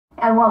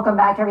And welcome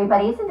back,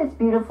 everybody. Isn't this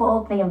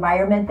beautiful, the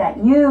environment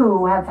that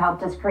you have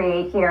helped us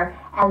create here?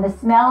 And the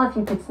smell, if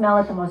you could smell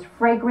it, the most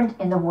fragrant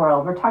in the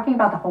world. We're talking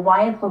about the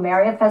Hawaiian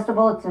Plumeria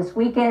Festival. It's this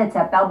weekend. It's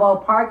at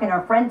Balboa Park. And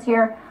our friends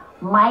here,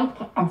 Mike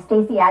and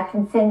Stacy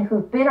Atkinson,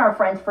 who've been our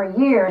friends for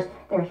years,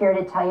 they're here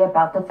to tell you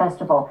about the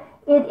festival.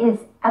 It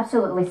is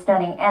absolutely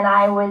stunning. And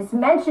I was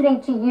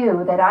mentioning to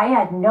you that I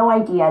had no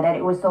idea that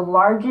it was the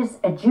largest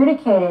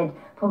adjudicated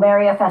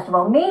Plumeria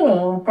Festival,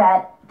 meaning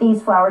that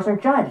these flowers are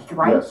judged,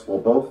 right? Yes, well,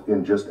 both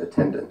in just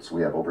attendance.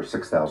 We have over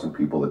 6,000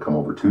 people that come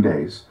over 2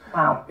 days.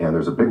 Wow. And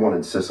there's a big one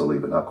in Sicily,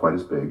 but not quite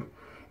as big.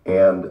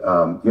 And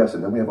yes,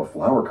 and then we have a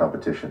flower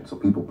competition. So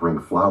people bring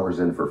flowers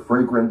in for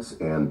fragrance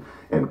and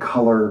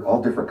color,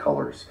 all different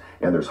colors.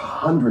 And there's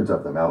hundreds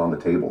of them out on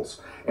the tables.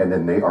 And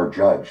then they are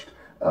judged,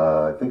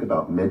 I think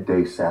about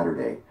midday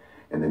Saturday.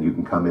 And then you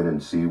can come in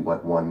and see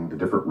what won the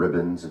different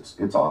ribbons.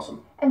 It's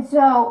awesome. And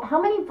so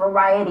how many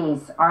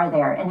varieties are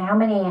there, and how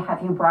many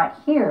have you brought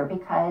here?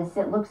 Because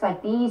it looks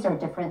like these are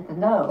different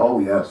than those. Oh,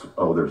 yes.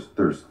 Oh,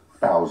 there's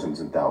thousands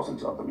and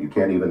thousands of them. You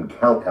can't even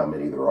count how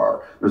many there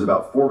are. There's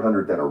about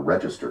 400 that are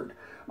registered.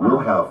 We'll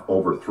have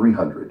over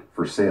 300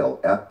 for sale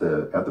at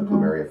the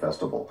Plumeria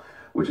Festival,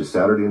 which is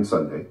Saturday and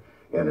Sunday,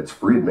 and it's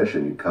free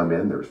admission. You come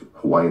in. There's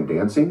Hawaiian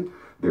dancing.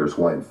 There's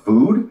Hawaiian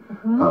food.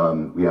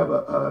 We have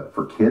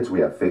for kids, we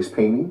have face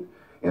painting,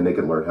 and they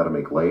can learn how to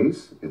make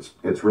leis.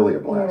 It's really a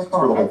blast. Beautiful. It's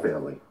for the whole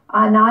family.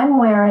 And I'm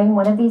wearing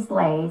one of these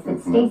leis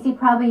that Stacy,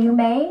 probably you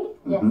made.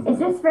 Yes. Is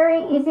this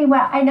very easy?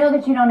 Well, I know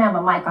that you don't have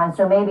a mic on,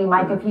 so maybe,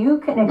 Mike, if you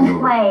can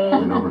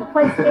explain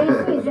what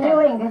Stacy's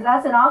doing, because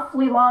that's an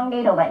awfully long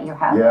needle that you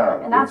have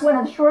there, and that's one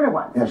of the shorter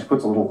ones. Yeah, she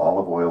puts a little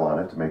olive oil on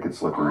it to make it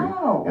slippery.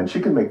 Oh. And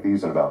she can make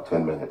these in about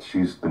 10 minutes.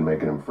 She's been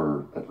making them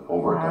for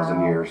over a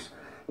dozen years.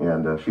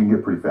 And she can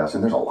get pretty fast.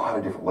 And there's a lot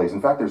of different leis.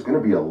 In fact, there's going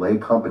to be a lei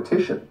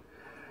competition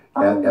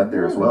at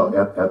there as well,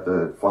 at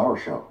the flower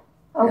show.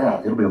 Okay. Yeah,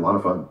 it'll be a lot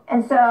of fun.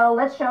 And so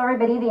let's show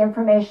everybody the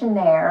information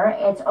there.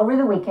 It's over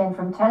the weekend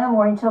from 10 in the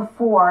morning till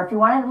 4. If you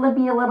wanted to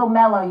be a little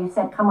mellow, you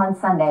said come on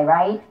Sunday,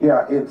 right?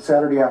 Yeah, it's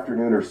Saturday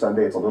afternoon or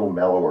Sunday. It's a little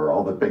mellower.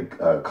 All the big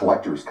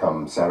collectors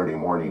come Saturday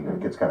morning, and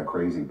it gets kind of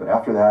crazy. But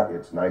after that,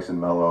 it's nice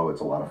and mellow. It's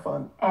a lot of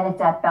fun. And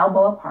it's at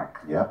Balboa Park.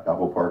 Yeah,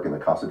 Balboa Park in the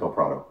Casa del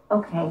Prado.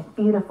 Okay,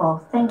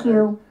 beautiful. Thank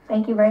you.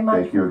 Thank you very much.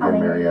 Thank you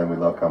again, Marianne. We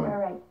love coming. All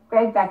right.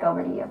 Greg, back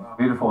over to you.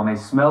 Beautiful, and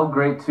they smell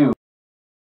great too.